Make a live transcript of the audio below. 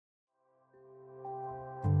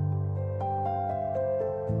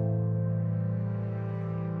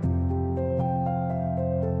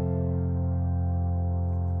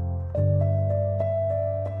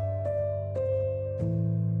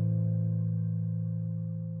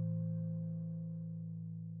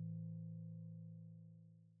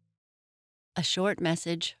a short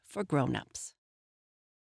message for grown-ups.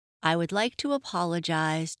 I would like to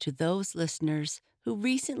apologize to those listeners who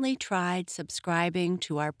recently tried subscribing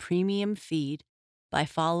to our premium feed by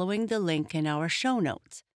following the link in our show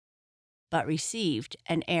notes, but received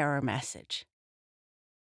an error message.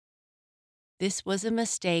 This was a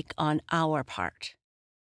mistake on our part.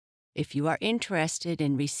 If you are interested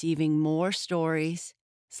in receiving more stories,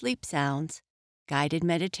 sleep sounds, guided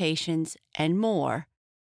meditations, and more,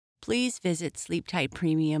 please visit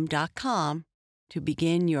sleeptightpremium.com to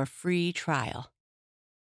begin your free trial.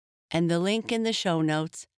 And the link in the show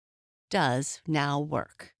notes does now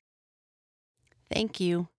work. Thank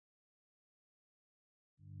you.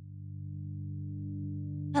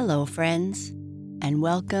 Hello, friends, and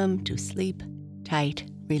welcome to Sleep Tight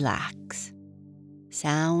Relax.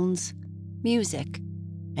 Sounds, music,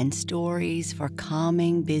 and stories for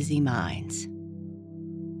calming busy minds.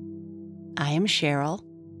 I am Cheryl,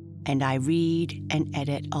 and I read and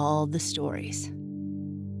edit all the stories.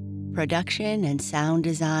 Production and sound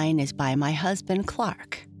design is by my husband,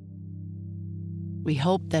 Clark. We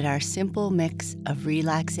hope that our simple mix of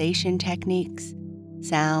relaxation techniques,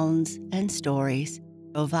 sounds, and stories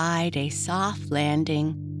provide a soft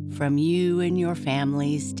landing from you and your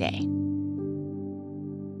family's day.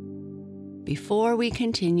 Before we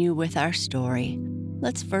continue with our story,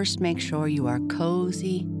 let's first make sure you are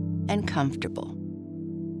cozy and comfortable.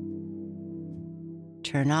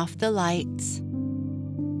 Turn off the lights,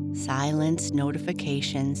 silence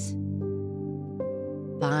notifications,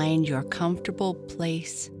 find your comfortable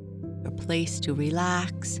place, your place to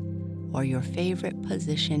relax, or your favorite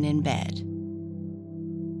position in bed.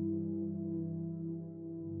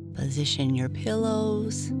 Position your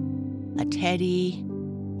pillows, a teddy,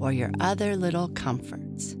 or your other little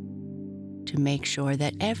comforts to make sure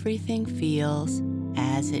that everything feels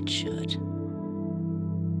as it should.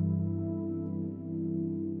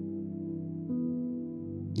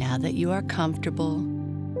 Now that you are comfortable,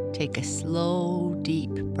 take a slow, deep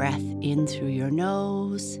breath in through your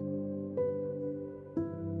nose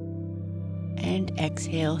and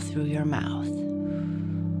exhale through your mouth.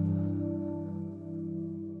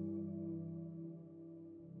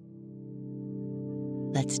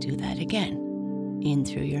 Let's do that again. In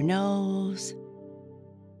through your nose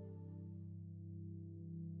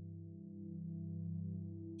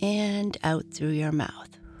and out through your mouth.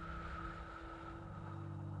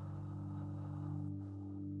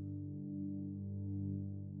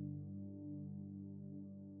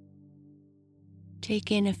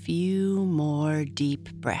 Take in a few more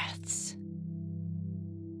deep breaths.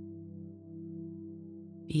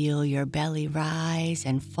 Feel your belly rise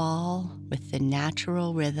and fall with the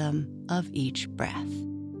natural rhythm of each breath.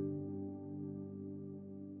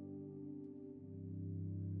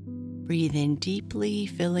 Breathe in deeply,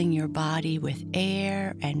 filling your body with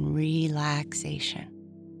air and relaxation.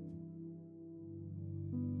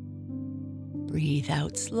 Breathe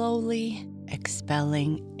out slowly,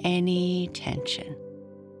 expelling any tension.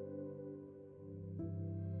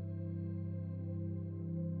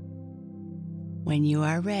 When you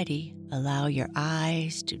are ready, allow your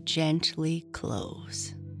eyes to gently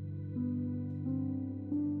close.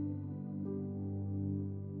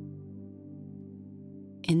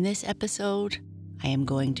 In this episode, I am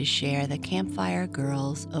going to share the Campfire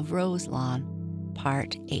Girls of Roselawn,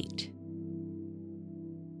 Part 8.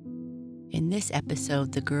 In this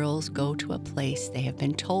episode, the girls go to a place they have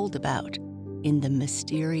been told about in the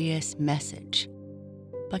mysterious message,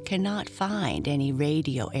 but cannot find any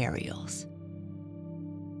radio aerials.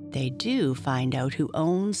 They do find out who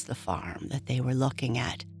owns the farm that they were looking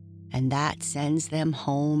at, and that sends them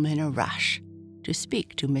home in a rush to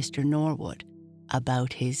speak to Mr. Norwood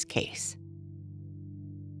about his case.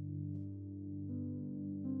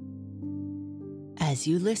 As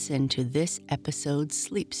you listen to this episode's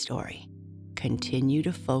sleep story, continue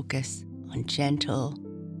to focus on gentle,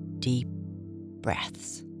 deep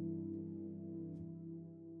breaths.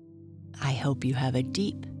 I hope you have a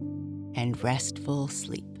deep and restful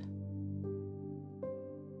sleep.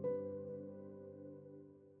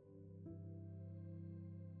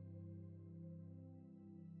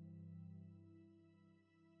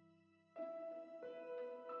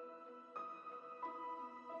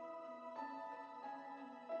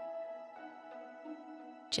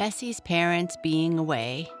 Jessie's parents being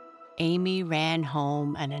away, Amy ran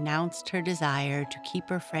home and announced her desire to keep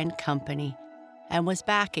her friend company and was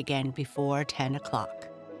back again before 10 o'clock.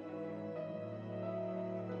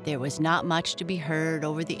 There was not much to be heard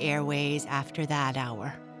over the airways after that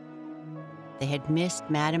hour. They had missed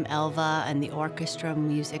Madame Elva and the orchestra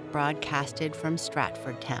music broadcasted from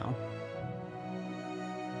Stratford Town.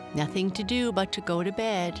 Nothing to do but to go to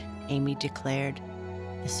bed, Amy declared.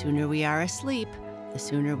 The sooner we are asleep, the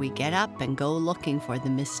sooner we get up and go looking for the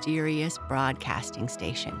mysterious broadcasting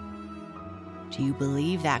station. Do you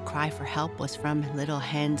believe that cry for help was from little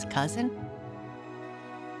Hen's cousin?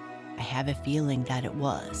 I have a feeling that it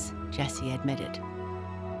was, Jessie admitted.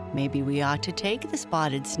 Maybe we ought to take the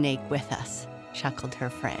spotted snake with us, chuckled her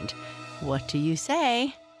friend. What do you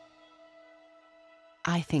say?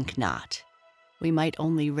 I think not. We might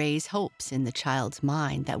only raise hopes in the child's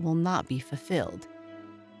mind that will not be fulfilled.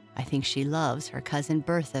 I think she loves her cousin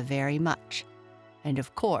Bertha very much, and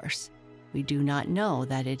of course, we do not know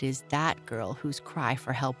that it is that girl whose cry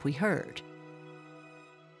for help we heard.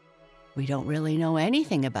 We don't really know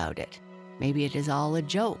anything about it. Maybe it is all a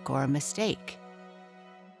joke or a mistake.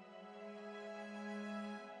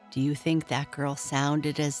 Do you think that girl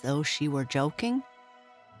sounded as though she were joking?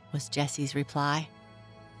 Was Jessie's reply.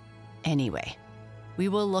 Anyway, we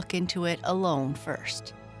will look into it alone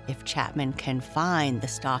first. If Chapman can find the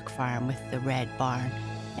stock farm with the red barn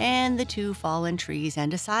and the 2 fallen trees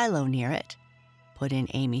and a silo near it, put in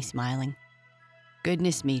Amy, smiling.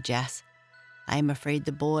 Goodness me, Jess. I am afraid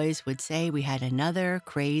the boys would say we had another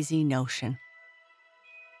crazy notion.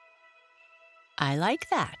 I like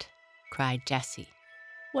that, cried Jessie.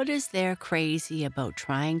 What is there crazy about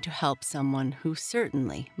trying to help someone who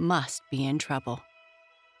certainly must be in trouble?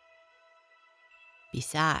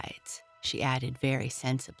 Besides, she added very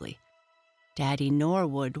sensibly, Daddy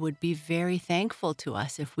Norwood would be very thankful to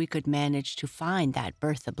us if we could manage to find that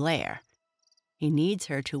Bertha Blair. He needs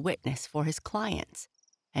her to witness for his clients,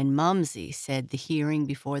 and Mumsy said the hearing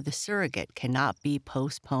before the surrogate cannot be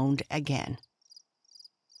postponed again.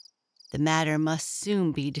 The matter must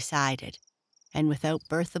soon be decided, and without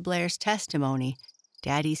Bertha Blair's testimony,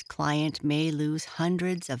 Daddy's client may lose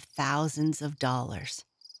hundreds of thousands of dollars.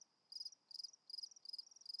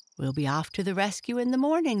 We'll be off to the rescue in the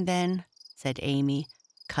morning, then, said Amy,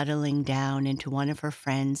 cuddling down into one of her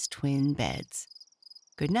friend's twin beds.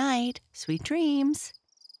 Good night, sweet dreams.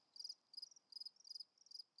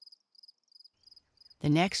 The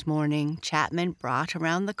next morning, Chapman brought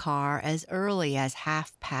around the car as early as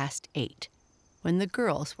 8:30, when the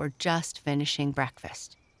girls were just finishing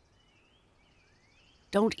breakfast.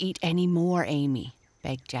 Don't eat any more, Amy,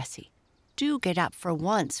 begged Jessie. Do get up for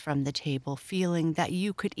once from the table feeling that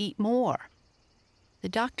you could eat more. The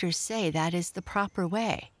doctors say that is the proper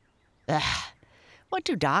way. Ugh, what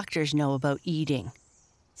do doctors know about eating?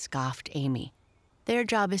 Scoffed Amy. Their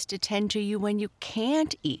job is to tend to you when you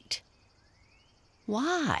can't eat.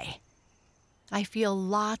 Why? I feel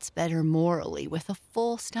lots better morally with a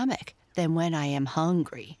full stomach than when I am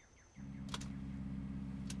hungry.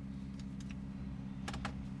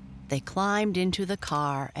 They climbed into the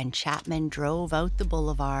car and Chapman drove out the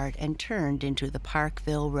boulevard and turned into the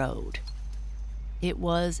Parkville Road. It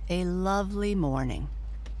was a lovely morning,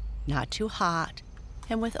 not too hot,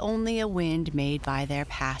 and with only a wind made by their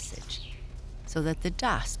passage, so that the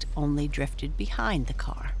dust only drifted behind the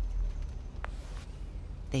car.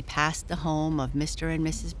 They passed the home of Mr. and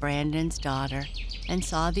Mrs. Brandon's daughter and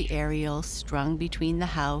saw the aerials strung between the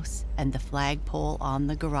house and the flagpole on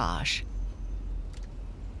the garage.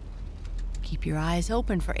 Keep your eyes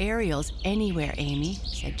open for aerials anywhere, Amy,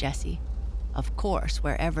 said Jessie. Of course,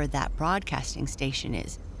 wherever that broadcasting station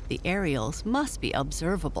is, the aerials must be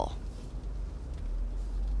observable.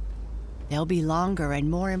 They'll be longer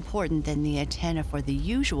and more important than the antenna for the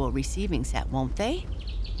usual receiving set, won't they?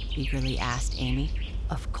 Eagerly asked Amy.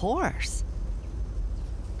 Of course.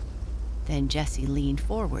 Then Jessie leaned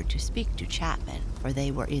forward to speak to Chapman, for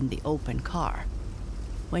they were in the open car.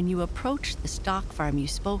 When you approach the stock farm you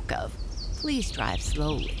spoke of, please drive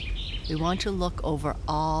slowly. We want to look over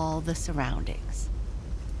all the surroundings.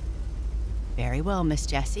 Very well, Miss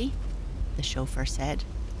Jessie, the chauffeur said.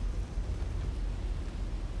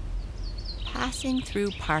 Passing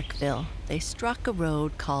through Parkville, they struck a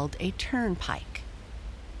road called a turnpike.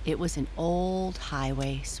 It was an old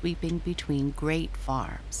highway sweeping between great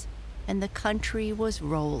farms, and the country was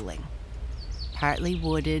rolling, partly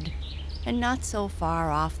wooded, and not so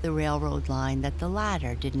far off the railroad line that the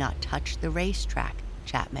latter did not touch the racetrack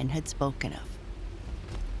Chapman had spoken of.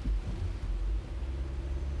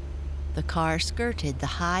 The car skirted the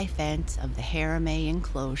high fence of the Harame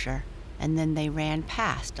enclosure, and then they ran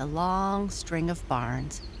past a long string of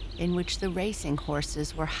barns in which the racing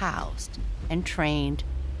horses were housed and trained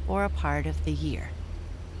for a part of the year.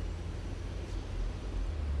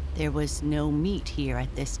 There was no meet here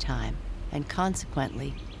at this time, and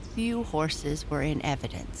consequently, few horses were in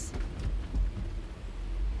evidence.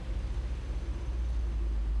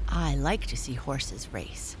 I like to see horses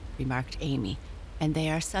race, remarked Amy, and they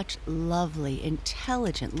are such lovely,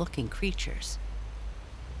 intelligent-looking creatures.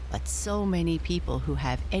 But so many people who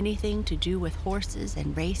have anything to do with horses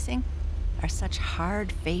and racing are such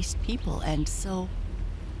hard-faced people and so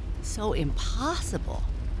impossible.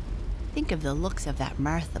 Think of the looks of that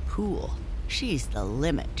Martha Poole. She's the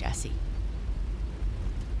limit, Jessie.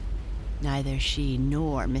 Neither she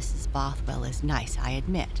nor Mrs. Bothwell is nice, I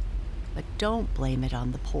admit, but don't blame it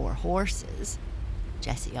on the poor horses,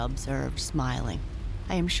 Jessie observed, smiling.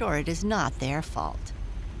 I am sure it is not their fault.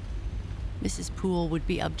 Mrs. Poole would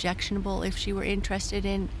be objectionable if she were interested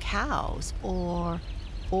in cows or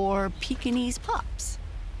Pekingese pups.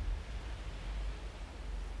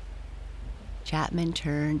 Chapman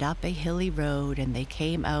turned up a hilly road and they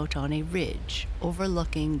came out on a ridge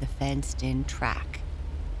overlooking the fenced-in track.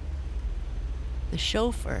 The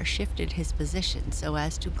chauffeur shifted his position so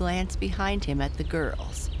as to glance behind him at the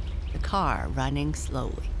girls, the car running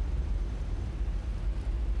slowly.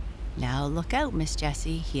 Now look out, Miss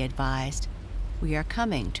Jessie, he advised. We are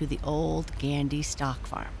coming to the old Gandy stock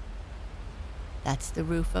farm. That's the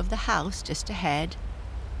roof of the house just ahead.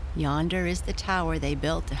 Yonder is the tower they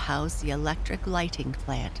built to house the electric lighting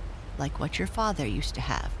plant, like what your father used to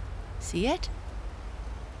have. See it?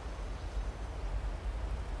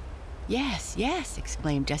 Yes,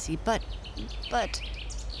 exclaimed Jessie, but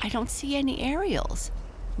I don't see any aerials.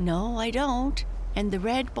 No, I don't. And the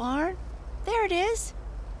red barn? There it is,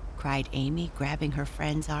 cried Amy, grabbing her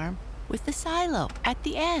friend's arm, with the silo at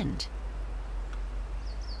the end.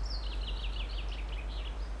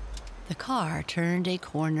 The car turned a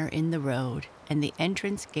corner in the road, and the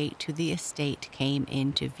entrance gate to the estate came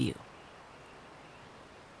into view.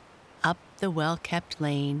 Up the well-kept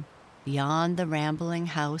lane, beyond the rambling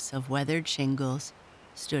house of weathered shingles,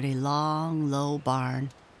 stood a long, low barn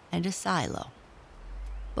and a silo,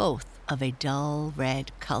 both of a dull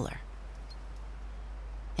red color.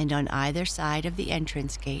 And on either side of the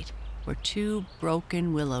entrance gate were two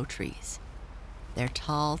broken willow trees, their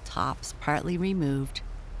tall tops partly removed,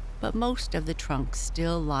 but most of the trunks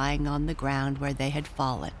still lying on the ground where they had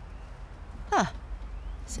fallen. Huh,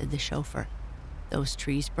 said the chauffeur. Those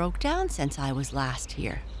trees broke down since I was last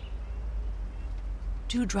here.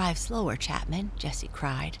 Do drive slower, Chapman, Jessie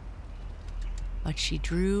cried. But she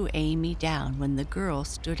drew Amy down when the girl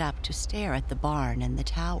stood up to stare at the barn and the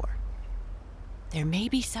tower. There may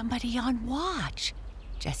be somebody on watch,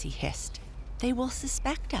 Jessie hissed. They will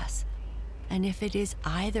suspect us. And if it is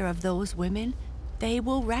either of those women, they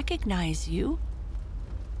will recognize you.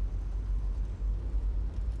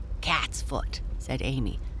 Cat's foot, said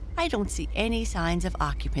Amy. I don't see any signs of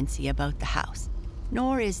occupancy about the house,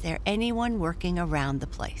 nor is there anyone working around the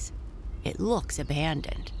place. It looks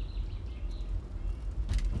abandoned.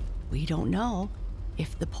 We don't know.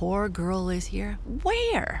 If the poor girl is here,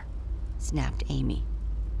 where? Snapped Amy.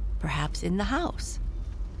 Perhaps in the house.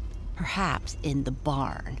 Perhaps in the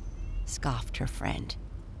barn, scoffed her friend.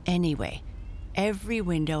 Anyway, every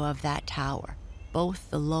window of that tower, both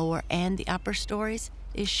the lower and the upper stories,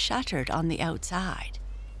 is shuttered on the outside.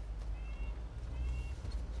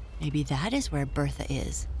 Maybe that is where Bertha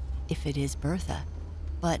is, if it is Bertha.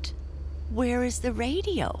 But where is the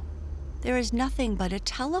radio? There is nothing but a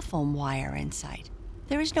telephone wire in sight.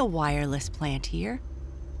 There is no wireless plant here.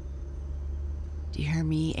 Dear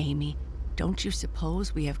me, Amy, don't you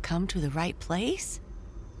suppose we have come to the right place?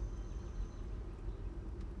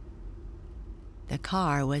 The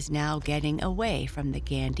car was now getting away from the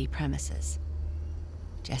Gandy premises.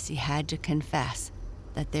 Jessie had to confess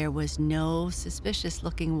that there was no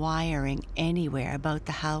suspicious-looking wiring anywhere about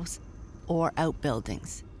the house or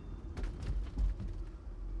outbuildings.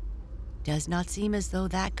 Does not seem as though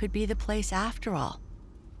that could be the place after all.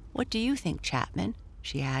 What do you think, Chapman?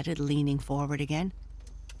 She added, leaning forward again.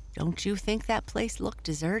 Don't you think that place looked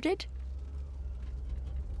deserted?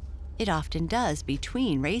 It often does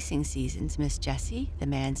between racing seasons, Miss Jessie, the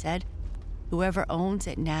man said. Whoever owns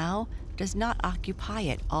it now does not occupy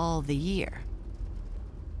it all the year.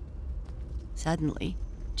 Suddenly,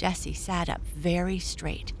 Jessie sat up very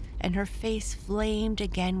straight, and her face flamed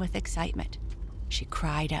again with excitement. She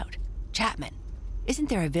cried out, Chapman, isn't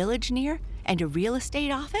there a village near and a real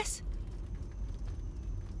estate office?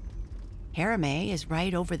 Harame is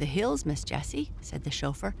right over the hills, Miss Jessie, said the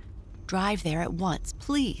chauffeur. Drive there at once,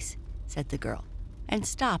 please, said the girl, and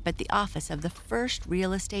stop at the office of the first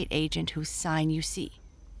real estate agent whose sign you see.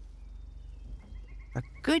 For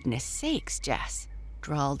goodness sakes, Jess,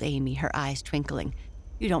 drawled Amy, her eyes twinkling.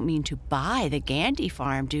 You don't mean to buy the Gandy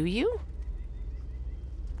farm, do you?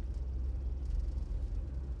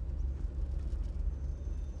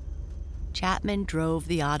 Chapman drove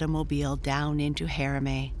the automobile down into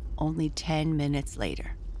Harame, only 10 minutes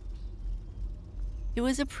later. It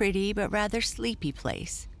was a pretty but rather sleepy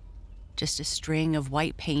place, just a string of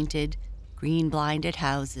white-painted, green-blinded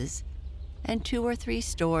houses and 2 or 3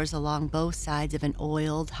 stores along both sides of an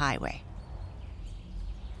oiled highway.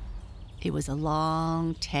 It was a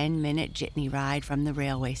long 10-minute jitney ride from the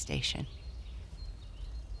railway station.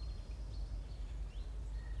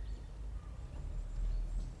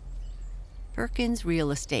 Perkins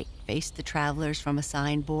Real Estate faced the travelers from a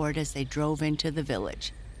signboard as they drove into the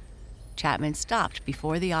village. Chapman stopped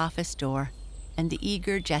before the office door, and the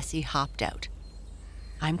eager Jessie hopped out.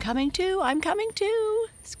 I'm coming too,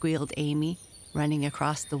 squealed Amy, running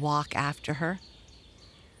across the walk after her.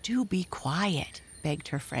 Do be quiet, begged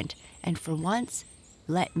her friend, and for once,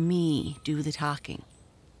 let me do the talking.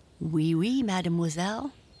 Oui,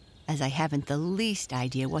 mademoiselle. As I haven't the least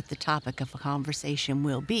idea what the topic of a conversation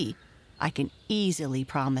will be, I can easily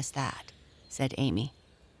promise that, said Amy.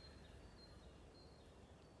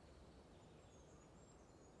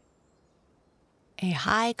 A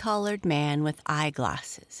high-collared man with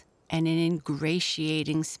eyeglasses and an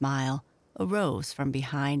ingratiating smile arose from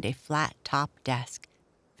behind a flat-top desk,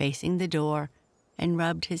 facing the door, and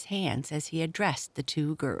rubbed his hands as he addressed the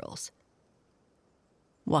 2 girls.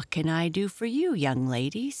 What can I do for you, young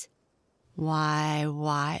ladies?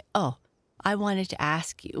 Oh, I wanted to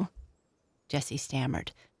ask you, Jessie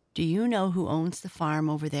stammered. Do you know who owns the farm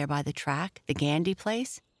over there by the track, the Gandy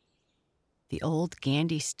place? The old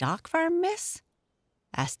Gandy stock farm, miss?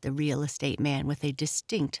 Asked the real estate man with a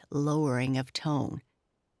distinct lowering of tone.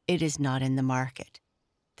 It is not in the market.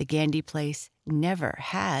 The Gandy place never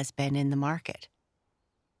has been in the market.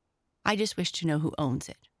 I just wish to know who owns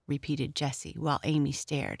it, repeated Jessie while Amy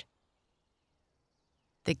stared.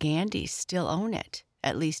 The Gandys still own it.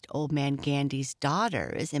 At least old man Gandy's daughter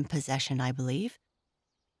is in possession, I believe.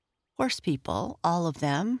 Horse people, all of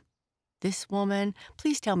them. This woman,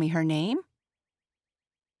 please tell me her name.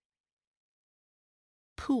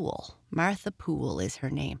 Poole, Martha Poole is her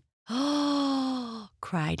name. Oh,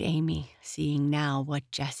 cried Amy, seeing now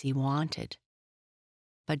what Jessie wanted.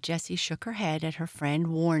 But Jessie shook her head at her friend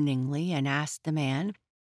warningly and asked the man,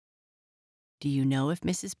 Do you know if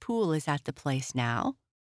Mrs. Poole is at the place now?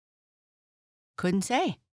 Couldn't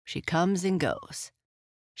say. She comes and goes.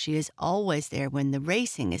 She is always there when the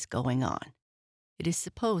racing is going on. It is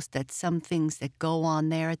supposed that some things that go on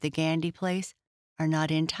there at the Gandy place are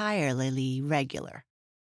not entirely regular,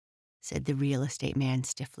 said the real estate man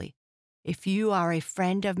stiffly. If you are a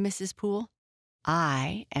friend of Mrs. Poole,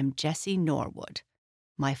 I am Jessie Norwood.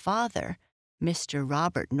 My father, Mr.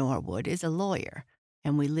 Robert Norwood, is a lawyer,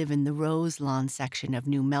 and we live in the Roselawn section of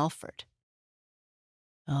New Melford.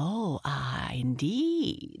 Oh,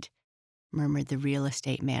 indeed, murmured the real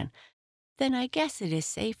estate man. Then I guess it is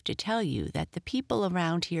safe to tell you that the people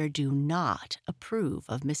around here do not approve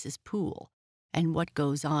of Mrs. Poole and what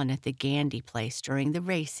goes on at the Gandy place during the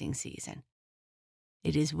racing season.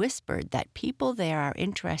 It is whispered that people there are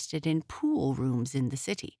interested in pool rooms in the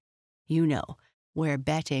city, you know, where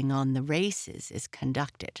betting on the races is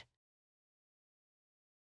conducted.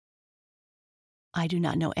 I do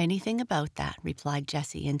not know anything about that, replied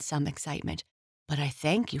Jessie in some excitement, but I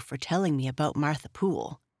thank you for telling me about Martha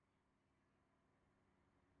Poole.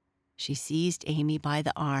 She seized Amy by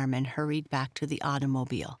the arm and hurried back to the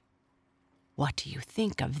automobile. What do you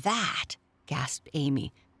think of that? Gasped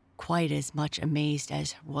Amy, quite as much amazed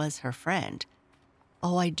as was her friend.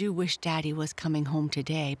 Oh, I do wish Daddy was coming home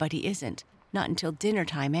today, but he isn't, not until dinner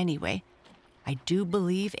time anyway. I do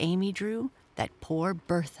believe, Amy Drew, that poor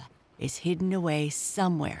Bertha is hidden away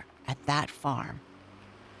somewhere at that farm.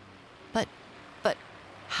 But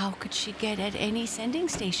how could she get at any sending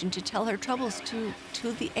station to tell her troubles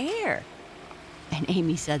to the air? And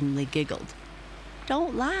Amy suddenly giggled.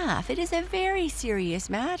 Don't laugh, it is a very serious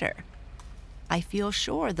matter. I feel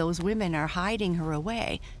sure those women are hiding her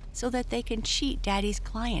away so that they can cheat Daddy's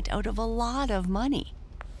client out of a lot of money.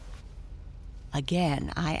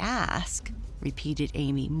 Again, I ask, repeated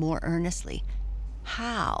Amy more earnestly,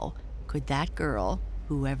 how could that girl,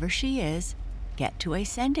 whoever she is, get to a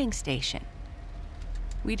sending station?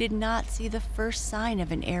 We did not see the first sign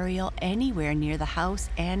of an aerial anywhere near the house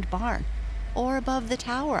and barn, or above the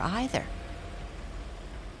tower either.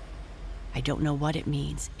 I don't know what it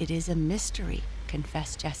means. It is a mystery,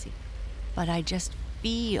 confessed Jessie. But I just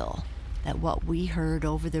feel that what we heard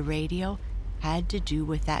over the radio had to do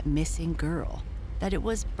with that missing girl, that it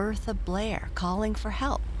was Bertha Blair calling for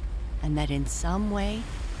help, and that in some way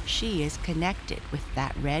she is connected with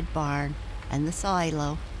that red barn and the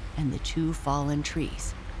silo and the 2 fallen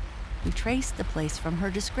trees. We traced the place from her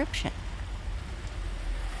description.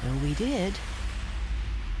 Well, we did.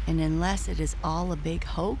 And unless it is all a big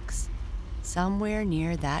hoax, somewhere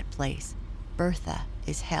near that place, Bertha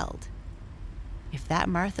is held. If that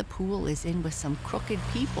Martha Poole is in with some crooked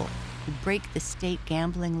people who break the state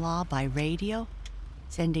gambling law by radio,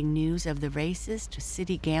 sending news of the races to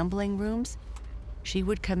city gambling rooms, she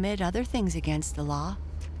would commit other things against the law.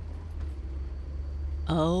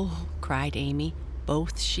 Oh, cried Amy,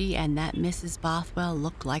 both she and that Mrs. Bothwell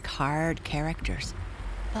looked like hard characters.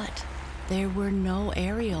 But there were no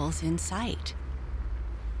aerials in sight.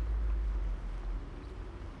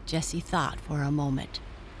 Jessie thought for a moment.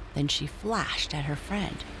 Then she flashed at her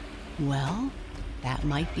friend. Well, that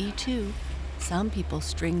might be too. Some people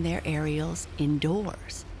string their aerials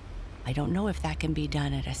indoors. I don't know if that can be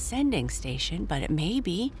done at a sending station, but it may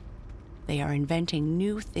be. They are inventing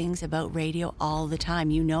new things about radio all the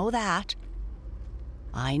time. You know that.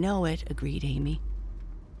 I know it, agreed Amy.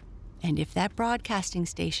 And if that broadcasting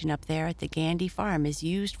station up there at the Gandy farm is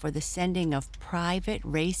used for the sending of private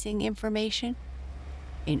racing information,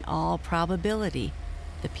 in all probability,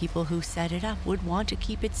 the people who set it up would want to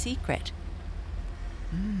keep it secret.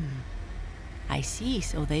 I see,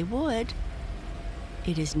 so they would.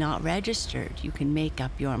 It is not registered, you can make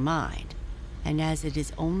up your mind. And as it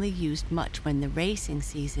is only used much when the racing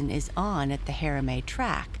season is on at the Haramay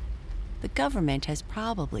track, the government has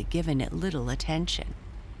probably given it little attention.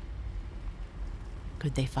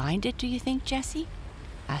 Could they find it, do you think, Jessie?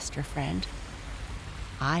 Asked her friend.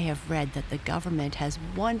 I have read that the government has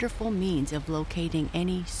wonderful means of locating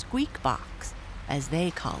any squeak box, as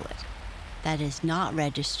they call it, that is not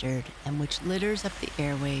registered and which litters up the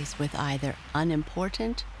airways with either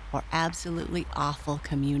unimportant or absolutely awful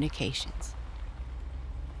communications.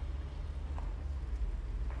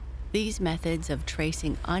 These methods of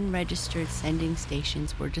tracing unregistered sending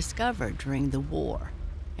stations were discovered during the war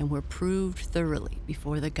and were proved thoroughly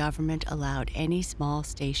before the government allowed any small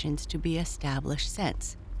stations to be established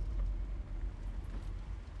since.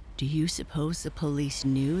 Do you suppose the police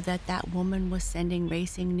knew that that woman was sending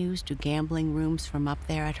racing news to gambling rooms from up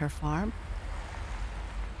there at her farm?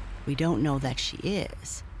 We don't know that she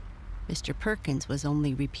is. Mr. Perkins was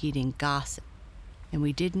only repeating gossip, and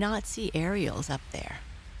we did not see aerials up there.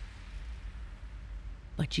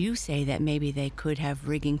 But you say that maybe they could have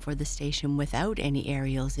rigging for the station without any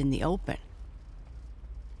aerials in the open.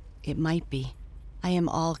 It might be. I am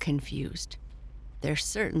all confused. There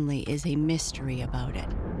certainly is a mystery about it,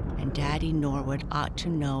 and Daddy Norwood ought to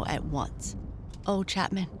know at once. Oh,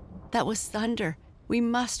 Chapman, that was thunder. We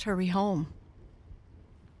must hurry home.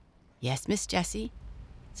 Yes, Miss Jessie,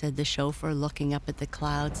 said the chauffeur, looking up at the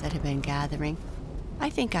clouds that had been gathering.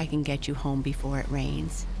 I think I can get you home before it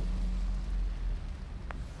rains.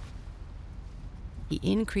 He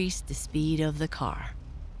increased the speed of the car.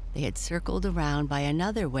 They had circled around by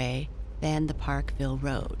another way than the Parkville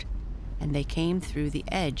Road, and they came through the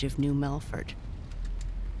edge of New Milford.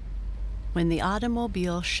 When the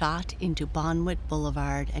automobile shot into Bonwit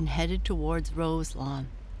Boulevard and headed towards Roselawn,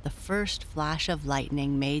 the first flash of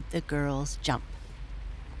lightning made the girls jump.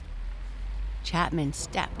 Chapman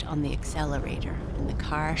stepped on the accelerator, and the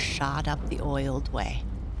car shot up the oiled way.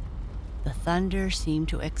 The thunder seemed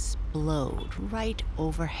to explode right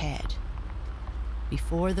overhead.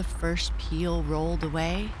 Before the first peal rolled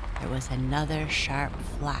away, there was another sharp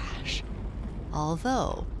flash.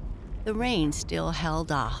 Although the rain still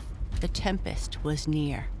held off, the tempest was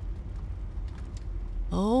near.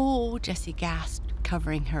 Oh, Jessie gasped,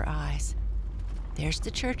 covering her eyes. There's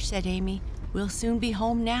the church, said Amy. We'll soon be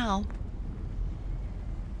home now.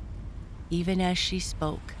 Even as she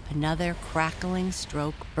spoke, another crackling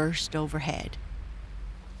stroke burst overhead.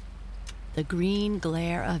 The green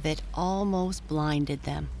glare of it almost blinded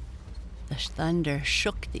them. The thunder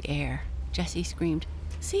shook the air. Jessie screamed,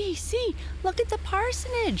 See, look at the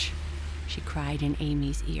parsonage, she cried in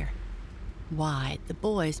Amy's ear. Why, the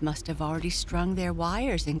boys must have already strung their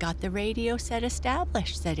wires and got the radio set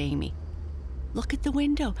established, said Amy. Look at the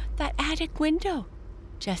window, that attic window,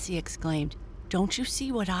 Jessie exclaimed. Don't you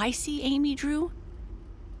see what I see, Amy Drew?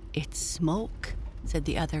 It's smoke, said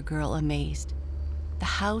the other girl, amazed. The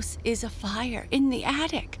house is afire in the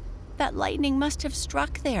attic. That lightning must have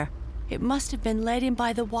struck there. It must have been let in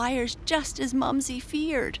by the wires just as Mumsy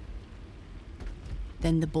feared.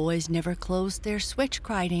 Then the boys never closed their switch,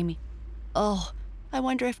 cried Amy. Oh, I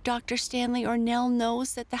wonder if Dr. Stanley or Nell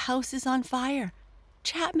knows that the house is on fire.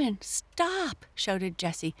 Chapman, stop, shouted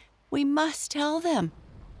Jessie. We must tell them.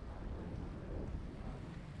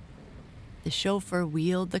 The chauffeur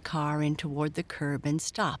wheeled the car in toward the curb and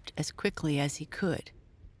stopped as quickly as he could,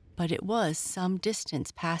 but it was some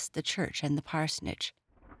distance past the church and the parsonage.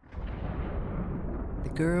 The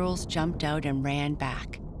girls jumped out and ran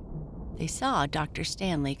back. They saw Dr.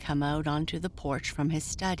 Stanley come out onto the porch from his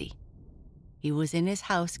study. He was in his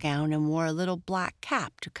house gown and wore a little black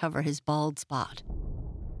cap to cover his bald spot.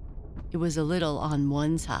 It was a little on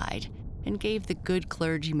one side and gave the good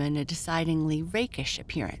clergyman a decidedly rakish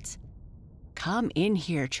appearance. "Come in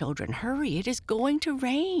here, children, hurry, it is going to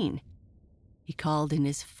rain," he called in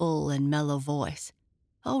his full and mellow voice.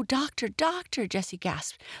 "Oh, doctor, doctor," Jessie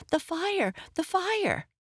gasped, "the fire, the fire."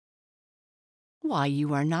 "Why,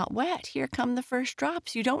 you are not wet. Here come the first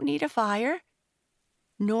drops. You don't need a fire."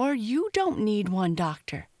 "Nor you don't need one,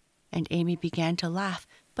 doctor." And Amy began to laugh.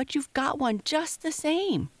 "But you've got one just the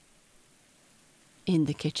same." "In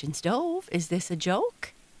the kitchen stove? Is this a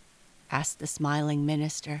joke?" asked the smiling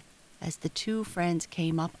minister as the two friends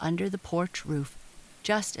came up under the porch roof,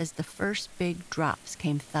 just as the first big drops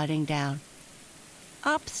came thudding down.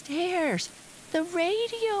 "Upstairs! The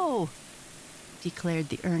radio!" declared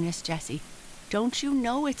the earnest Jessie. "Don't you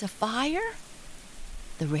know it's a fire?"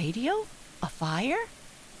 "The radio? A fire?"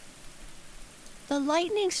 "The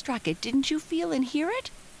lightning struck it. Didn't you feel and hear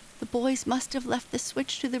it? The boys must have left the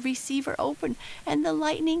switch to the receiver open, and the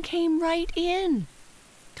lightning came right in."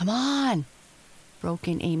 "Come on," broke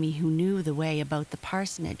in Amy, who knew the way about the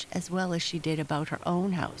parsonage as well as she did about her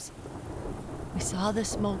own house. "We saw the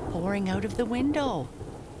smoke pouring out of the window."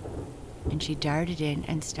 And she darted in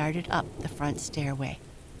and started up the front stairway.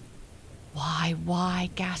 Why,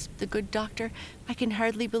 gasped the good doctor. "I can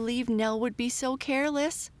hardly believe Nell would be so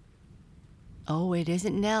careless." "Oh, it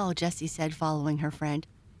isn't Nell," Jessie said, following her friend.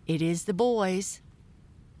 "It is the boys."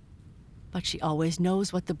 "But she always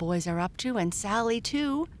knows what the boys are up to, and Sally,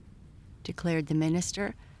 too," declared the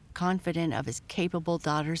minister, confident of his capable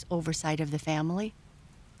daughter's oversight of the family.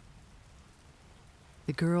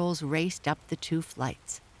 The girls raced up the 2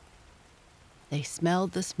 flights. They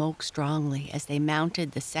smelled the smoke strongly as they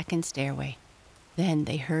mounted the second stairway. Then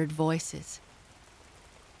they heard voices.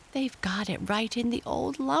 "They've got it right in the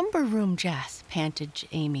old lumber room, Jess," panted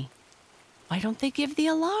Amy. "Why don't they give the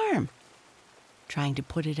alarm?" "Trying to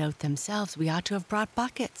put it out themselves. We ought to have brought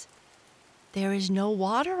buckets." "There is no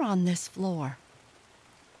water on this floor."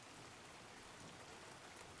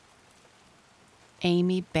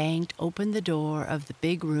 Amy banged open the door of the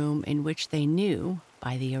big room in which they knew,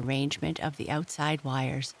 by the arrangement of the outside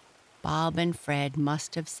wires, Bob and Fred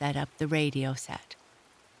must have set up the radio set.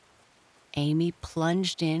 Amy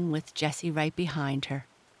plunged in with Jessie right behind her.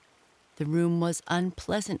 The room was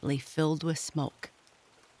unpleasantly filled with smoke.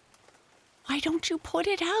 "Why don't you put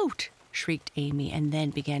it out?" shrieked Amy, and then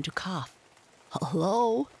began to cough.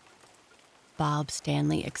 "Hello?" Bob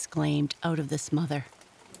Stanley exclaimed out of the smother.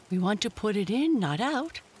 "We want to put it in, not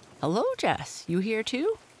out. Hello, Jess, you here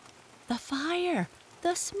too?" "The fire!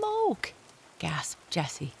 The smoke!" gasped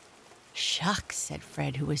Jessie. "Shucks," said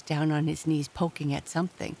Fred, who was down on his knees poking at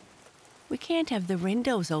something. "We can't have the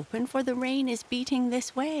windows open, for the rain is beating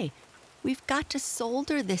this way. We've got to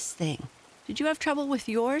solder this thing. Did you have trouble with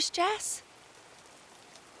yours, Jess?"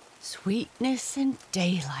 "Sweetness and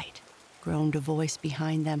daylight," groaned a voice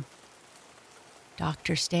behind them.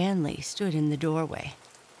 Dr. Stanley stood in the doorway.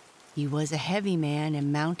 He was a heavy man,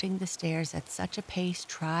 and mounting the stairs at such a pace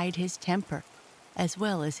tried his temper, as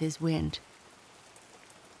well as his wind.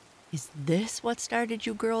 "Is this what started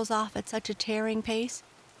you girls off at such a tearing pace?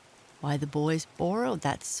 Why, the boys borrowed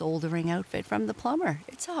that soldering outfit from the plumber.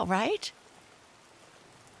 It's all right."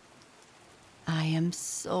 "I am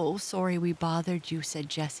so sorry we bothered you," said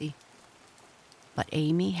Jessie. But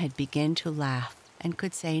Amy had begun to laugh and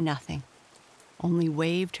could say nothing, only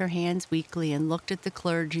waved her hands weakly and looked at the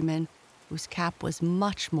clergyman, whose cap was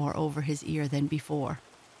much more over his ear than before.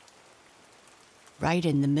 "Right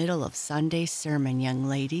in the middle of Sunday's sermon, young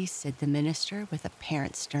ladies," said the minister with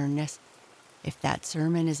apparent sternness. "If that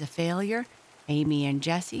sermon is a failure, Amy and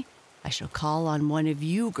Jessie, I shall call on one of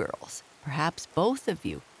you girls, perhaps both of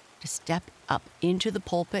you, to step up into the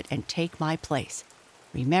pulpit and take my place.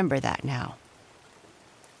 Remember that now."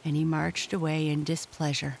 And he marched away in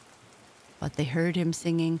displeasure. But they heard him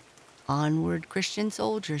singing "Onward, Christian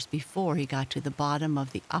Soldiers" before he got to the bottom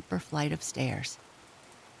of the upper flight of stairs.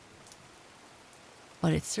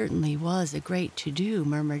 "But it certainly was a great to-do,"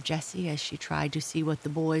 murmured Jessie as she tried to see what the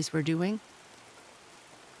boys were doing.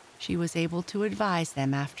 She was able to advise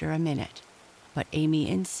them after a minute, but Amy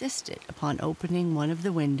insisted upon opening one of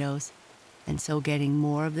the windows and so getting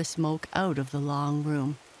more of the smoke out of the long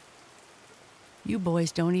room. "You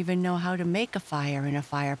boys don't even know how to make a fire in a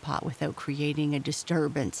fire pot without creating a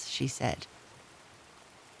disturbance," she said.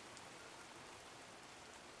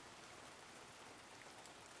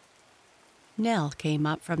 Nell came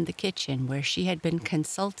up from the kitchen where she had been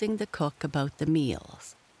consulting the cook about the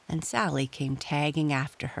meals, and Sally came tagging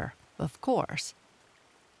after her. of course,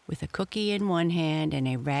 with a cookie in one hand and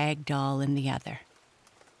a rag doll in the other.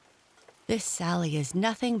 "This Sally is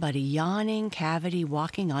nothing but a yawning cavity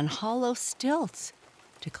walking on hollow stilts,"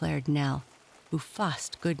 declared Nell, who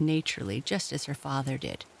fussed good-naturedly just as her father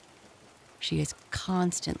did. "She is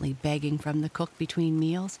constantly begging from the cook between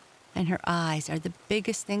meals, and her eyes are the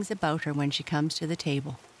biggest things about her when she comes to the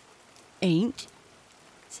table." "Ain't?"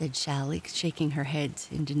 said Sally, shaking her head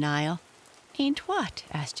in denial. "Ain't what?"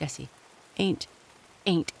 asked Jessie. Ain't,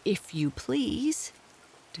 if you please,"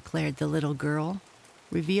 declared the little girl,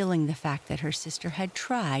 revealing the fact that her sister had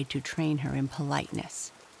tried to train her in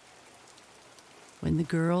politeness. When the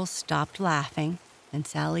girls stopped laughing and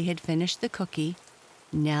Sally had finished the cookie,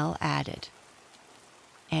 Nell added,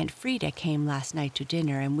 "Aunt Frida came last night to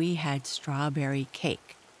dinner and we had strawberry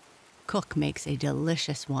cake. Cook makes a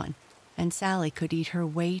delicious one, and Sally could eat her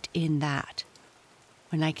weight in that.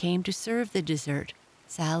 When I came to serve the dessert,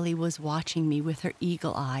 Sally was watching me with her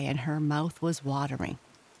eagle eye and her mouth was watering.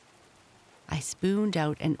 I spooned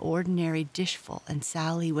out an ordinary dishful and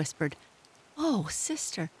Sally whispered, 'Oh,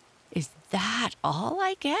 sister, is that all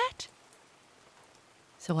I get?'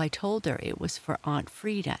 So I told her it was for Aunt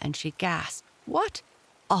Frida and she gasped, 'What?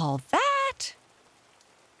 All that?'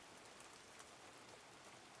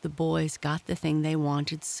 The boys got the thing they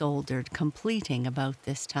wanted soldered, completing about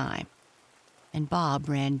this time, and Bob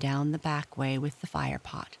ran down the back way with the fire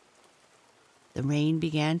pot. The rain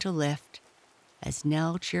began to lift. As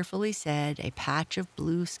Nell cheerfully said, a patch of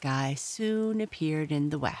blue sky soon appeared in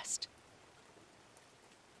the west.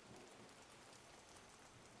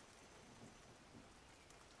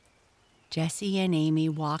 Jessie and Amy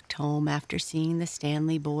walked home after seeing the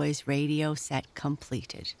Stanley boys' radio set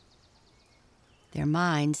completed. Their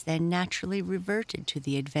minds then naturally reverted to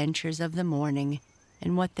the adventures of the morning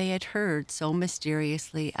and what they had heard so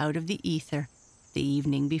mysteriously out of the ether the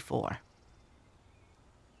evening before.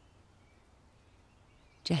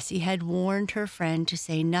 Jessie had warned her friend to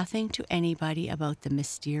say nothing to anybody about the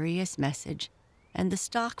mysterious message and the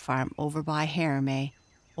stock farm over by Haramay,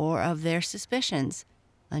 or of their suspicions,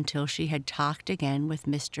 until she had talked again with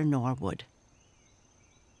Mr. Norwood.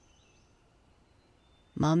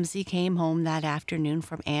 Mumsy came home that afternoon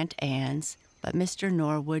from Aunt Anne's, but Mr.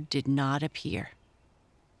 Norwood did not appear.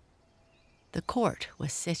 The court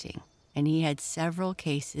was sitting, and he had several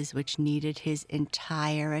cases which needed his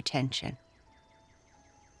entire attention.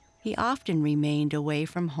 He often remained away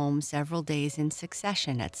from home several days in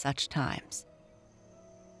succession at such times.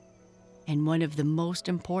 "And one of the most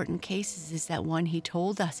important cases is that one he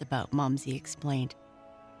told us about," Mumsy explained.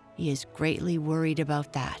 "He is greatly worried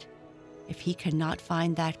about that. If he cannot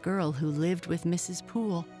find that girl who lived with Mrs.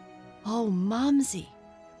 Poole—" "Oh, Mumsy,"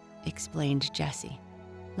 explained Jessie.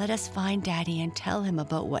 "Let us find Daddy and tell him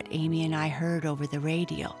about what Amy and I heard over the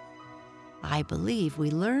radio. I believe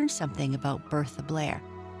we learned something about Bertha Blair,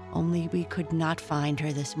 only we could not find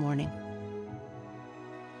her this morning."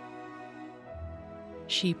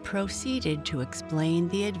 She proceeded to explain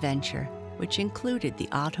the adventure, which included the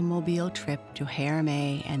automobile trip to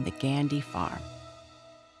Haramay and the Gandy farm.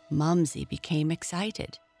 Mumsy became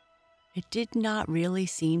excited. It did not really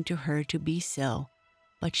seem to her to be so,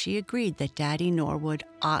 but she agreed that Daddy Norwood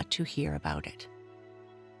ought to hear about it.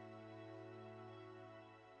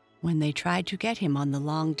 When they tried to get him on the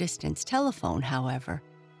long-distance telephone, however,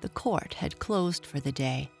 the court had closed for the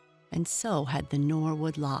day, and so had the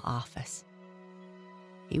Norwood Law Office.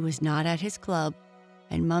 He was not at his club,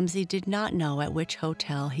 and Mumsy did not know at which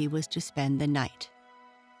hotel he was to spend the night.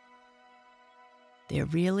 There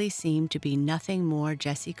really seemed to be nothing more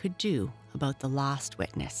Jessie could do about the lost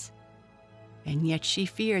witness, and yet she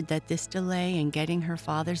feared that this delay in getting her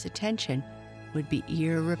father's attention would be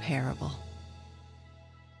irreparable.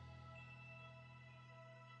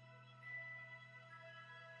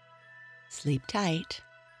 Sleep tight.